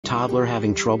toddler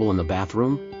having trouble in the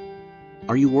bathroom?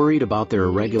 Are you worried about their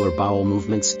irregular bowel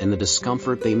movements and the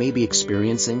discomfort they may be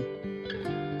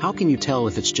experiencing? How can you tell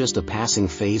if it's just a passing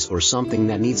phase or something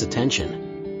that needs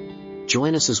attention?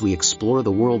 Join us as we explore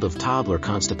the world of toddler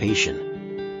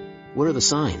constipation. What are the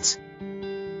signs?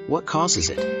 What causes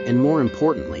it? And more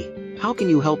importantly, how can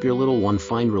you help your little one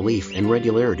find relief and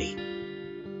regularity?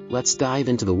 Let's dive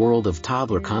into the world of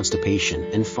toddler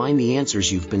constipation and find the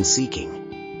answers you've been seeking.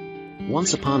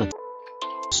 Once upon a time,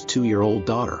 2-year-old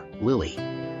daughter, Lily.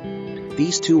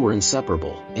 These two were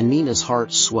inseparable, and Nina's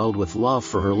heart swelled with love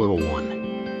for her little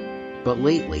one. But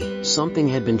lately, something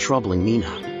had been troubling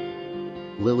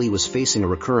Nina. Lily was facing a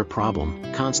recurrent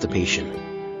problem,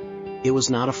 constipation. It was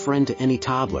not a friend to any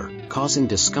toddler, causing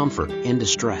discomfort and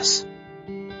distress.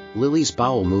 Lily's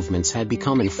bowel movements had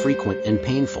become infrequent and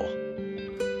painful.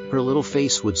 Her little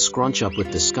face would scrunch up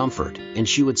with discomfort, and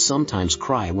she would sometimes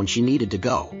cry when she needed to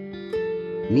go.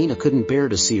 Nina couldn't bear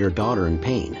to see her daughter in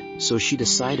pain, so she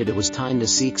decided it was time to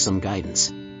seek some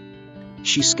guidance.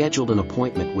 She scheduled an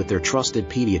appointment with their trusted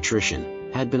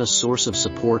pediatrician, had been a source of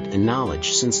support and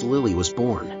knowledge since Lily was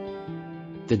born.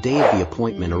 The day of the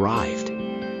appointment arrived.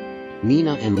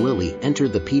 Nina and Lily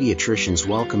entered the pediatrician's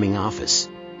welcoming office.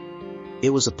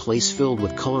 It was a place filled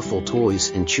with colorful toys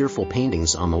and cheerful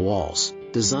paintings on the walls,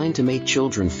 designed to make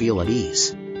children feel at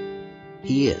ease.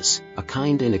 He is, a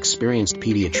kind and experienced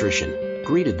pediatrician,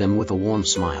 greeted them with a warm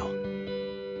smile.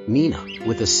 Nina,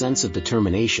 with a sense of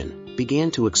determination,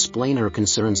 began to explain her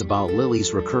concerns about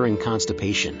Lily's recurring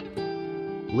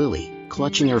constipation. Lily,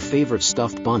 clutching her favorite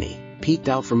stuffed bunny, peeked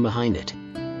out from behind it.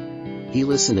 He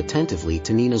listened attentively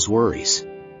to Nina's worries.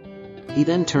 He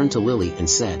then turned to Lily and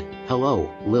said,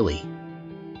 "Hello, Lily.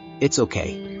 It's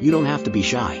okay, you don't have to be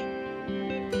shy.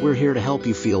 We're here to help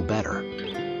you feel better."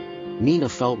 Nina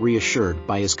felt reassured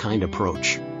by his kind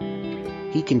approach.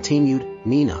 He continued,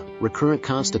 "Nina, recurrent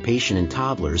constipation in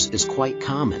toddlers is quite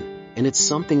common, and it's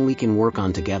something we can work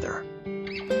on together.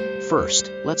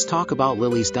 First, let's talk about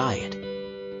Lily's diet.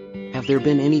 Have there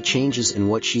been any changes in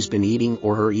what she's been eating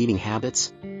or her eating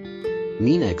habits?"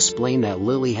 Nina explained that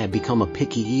Lily had become a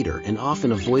picky eater and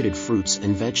often avoided fruits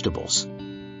and vegetables.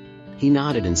 He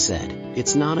nodded and said,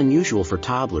 "It's not unusual for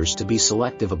toddlers to be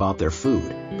selective about their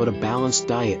food, but a balanced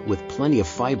diet with plenty of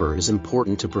fiber is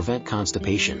important to prevent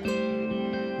constipation.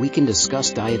 We can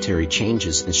discuss dietary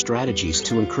changes and strategies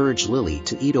to encourage Lily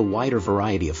to eat a wider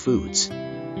variety of foods."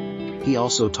 He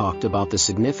also talked about the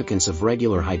significance of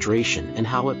regular hydration and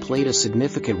how it played a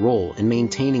significant role in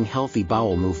maintaining healthy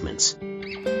bowel movements.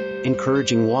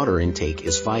 Encouraging water intake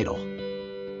is vital.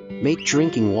 Make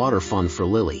drinking water fun for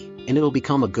Lily, and it'll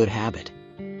become a good habit.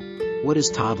 What is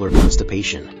toddler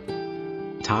constipation?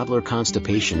 Toddler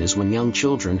constipation is when young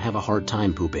children have a hard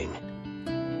time pooping.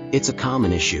 It's a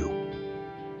common issue.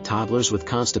 Toddlers with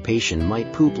constipation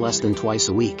might poop less than twice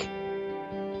a week.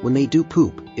 When they do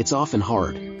poop, it's often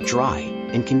hard, dry,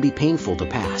 and can be painful to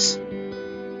pass.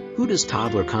 Who does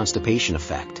toddler constipation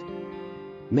affect?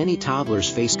 Many toddlers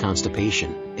face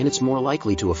constipation, and it's more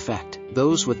likely to affect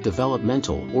those with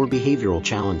developmental or behavioral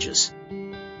challenges.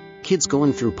 Kids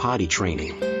going through potty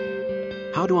training.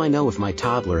 How do I know if my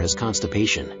toddler has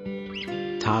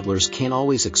constipation? Toddlers can't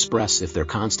always express if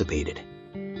they're constipated.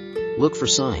 Look for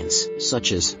signs,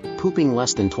 such as pooping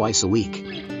less than twice a week,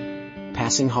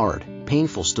 passing hard,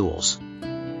 painful stools,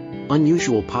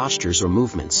 unusual postures or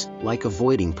movements, like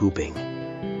avoiding pooping,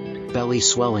 belly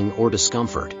swelling or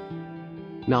discomfort,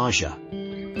 nausea,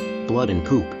 blood and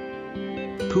poop,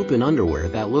 poop in underwear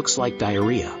that looks like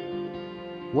diarrhea.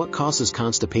 What causes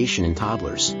constipation in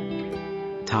toddlers?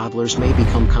 Toddlers may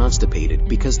become constipated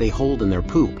because they hold in their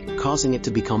poop, causing it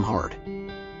to become hard.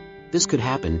 This could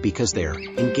happen because they're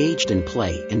engaged in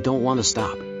play and don't want to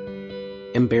stop.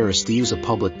 Embarrassed to use a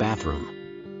public bathroom.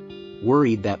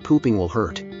 Worried that pooping will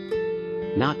hurt.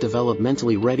 Not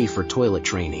developmentally ready for toilet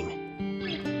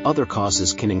training. Other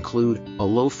causes can include a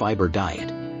low-fiber diet,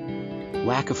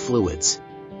 lack of fluids,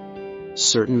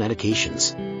 certain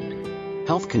medications,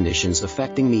 health conditions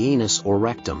affecting the anus or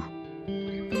rectum,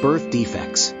 birth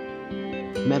defects,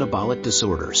 metabolic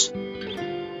disorders,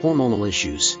 hormonal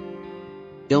issues,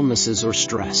 illnesses or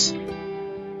stress.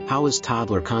 How is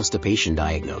toddler constipation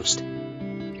diagnosed?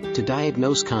 To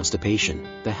diagnose constipation,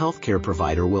 the healthcare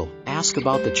provider will ask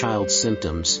about the child's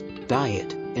symptoms,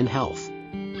 diet, and health.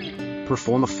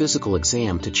 Perform a physical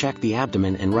exam to check the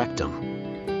abdomen and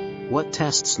rectum. What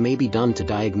tests may be done to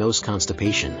diagnose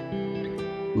constipation?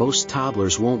 Most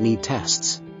toddlers won't need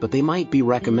tests, but they might be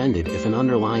recommended if an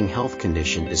underlying health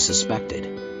condition is suspected.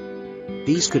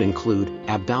 These could include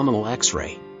abdominal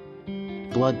X-ray,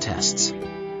 blood tests,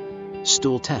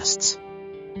 stool tests,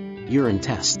 urine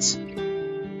tests,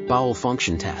 Bowel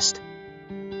function test.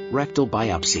 Rectal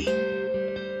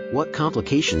biopsy. What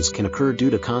complications can occur due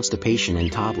to constipation in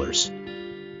toddlers?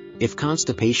 If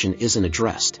constipation isn't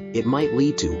addressed, it might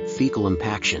lead to fecal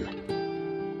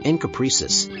impaction,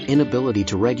 encopresis, inability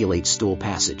to regulate stool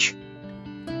passage,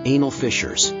 anal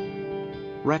fissures,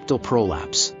 rectal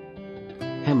prolapse,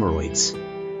 hemorrhoids.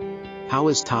 How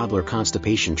is toddler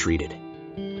constipation treated?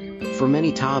 For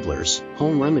many toddlers,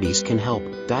 home remedies can help.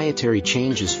 Dietary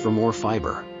changes for more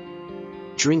fiber,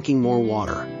 drinking more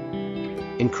water,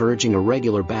 encouraging a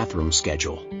regular bathroom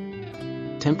schedule,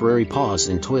 temporary pause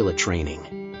in toilet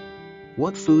training.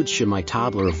 What foods should my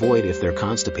toddler avoid if they're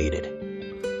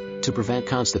constipated? To prevent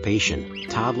constipation,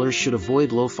 toddlers should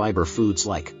avoid low-fiber foods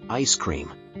like ice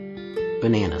cream,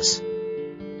 bananas,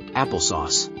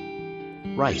 applesauce,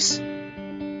 rice,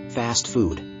 fast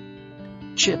food,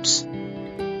 chips,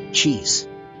 cheese,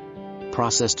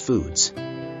 processed foods,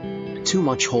 too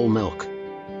much whole milk.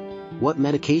 What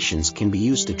medications can be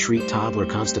used to treat toddler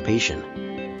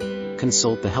constipation?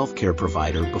 Consult the healthcare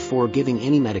provider before giving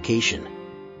any medication.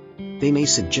 They may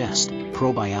suggest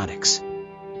probiotics,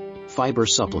 fiber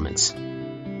supplements,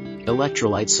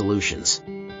 electrolyte solutions,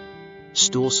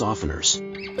 stool softeners,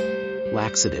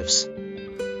 laxatives,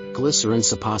 glycerin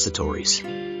suppositories,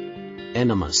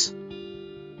 enemas.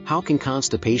 How can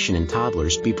constipation in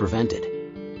toddlers be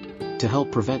prevented? To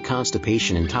help prevent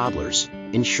constipation in toddlers,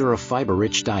 ensure a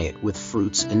fiber-rich diet with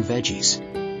fruits and veggies.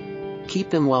 Keep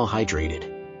them well hydrated.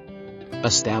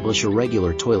 Establish a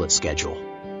regular toilet schedule.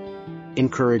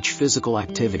 Encourage physical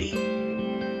activity.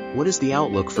 What is the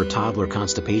outlook for toddler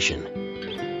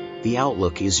constipation? The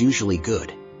outlook is usually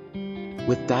good.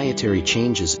 With dietary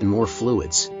changes and more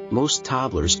fluids, most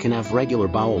toddlers can have regular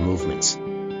bowel movements.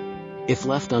 If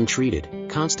left untreated,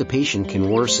 constipation can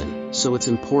worsen, so it's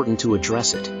important to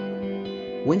address it.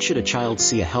 When should a child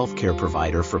see a healthcare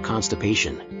provider for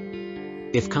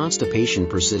constipation? If constipation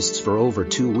persists for over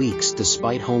 2 weeks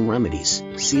despite home remedies,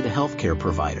 see the healthcare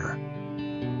provider.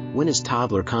 When is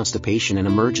toddler constipation an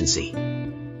emergency?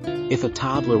 If a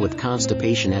toddler with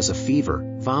constipation has a fever,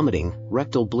 vomiting,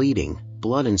 rectal bleeding,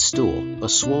 blood in stool, a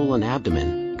swollen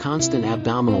abdomen, constant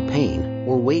abdominal pain,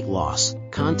 or weight loss,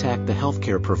 contact the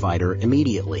healthcare provider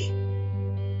immediately.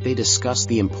 They discuss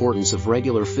the importance of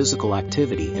regular physical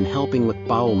activity in helping with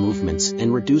bowel movements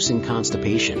and reducing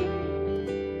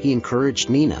constipation. He encouraged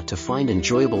Nina to find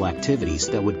enjoyable activities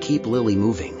that would keep Lily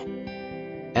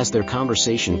moving. As their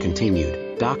conversation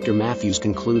continued, Dr. Matthews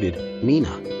concluded,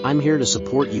 "Nina, I'm here to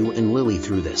support you and Lily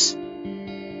through this.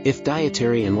 If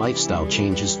dietary and lifestyle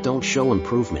changes don't show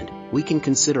improvement, we can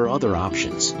consider other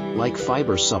options, like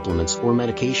fiber supplements or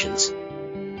medications.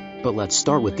 But let's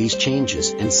start with these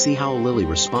changes and see how Lily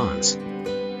responds."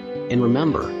 And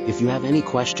remember, if you have any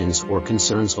questions or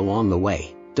concerns along the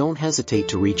way, don't hesitate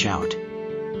to reach out.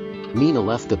 Nina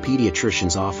left the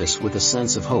pediatrician's office with a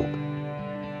sense of hope.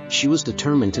 She was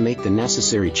determined to make the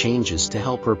necessary changes to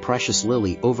help her precious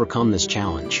Lily overcome this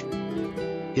challenge.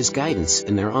 His guidance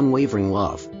and their unwavering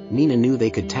love, Nina knew they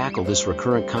could tackle this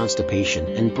recurrent constipation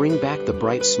and bring back the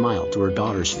bright smile to her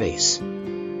daughter's face.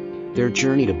 Their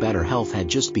journey to better health had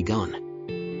just begun.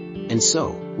 And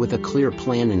so, with a clear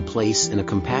plan in place and a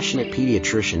compassionate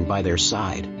pediatrician by their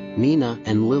side, Nina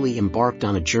and Lily embarked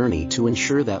on a journey to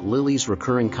ensure that Lily's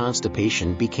recurring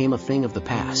constipation became a thing of the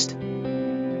past.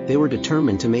 They were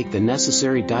determined to make the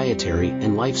necessary dietary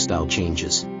and lifestyle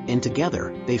changes, and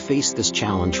together, they faced this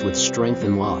challenge with strength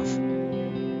and love.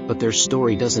 But their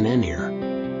story doesn't end here.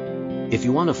 If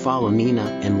you want to follow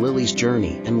Nina and Lily's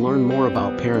journey and learn more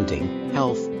about parenting,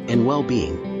 health, and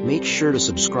well-being, make sure to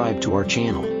subscribe to our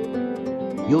channel.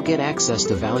 You'll get access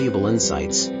to valuable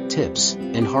insights, tips,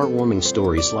 and heartwarming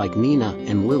stories like Nina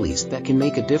and Lily's that can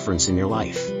make a difference in your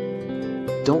life.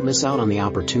 Don't miss out on the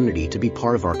opportunity to be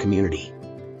part of our community.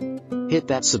 Hit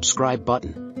that subscribe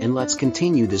button, and let's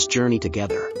continue this journey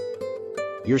together.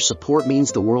 Your support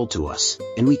means the world to us,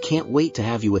 and we can't wait to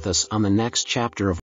have you with us on the next chapter of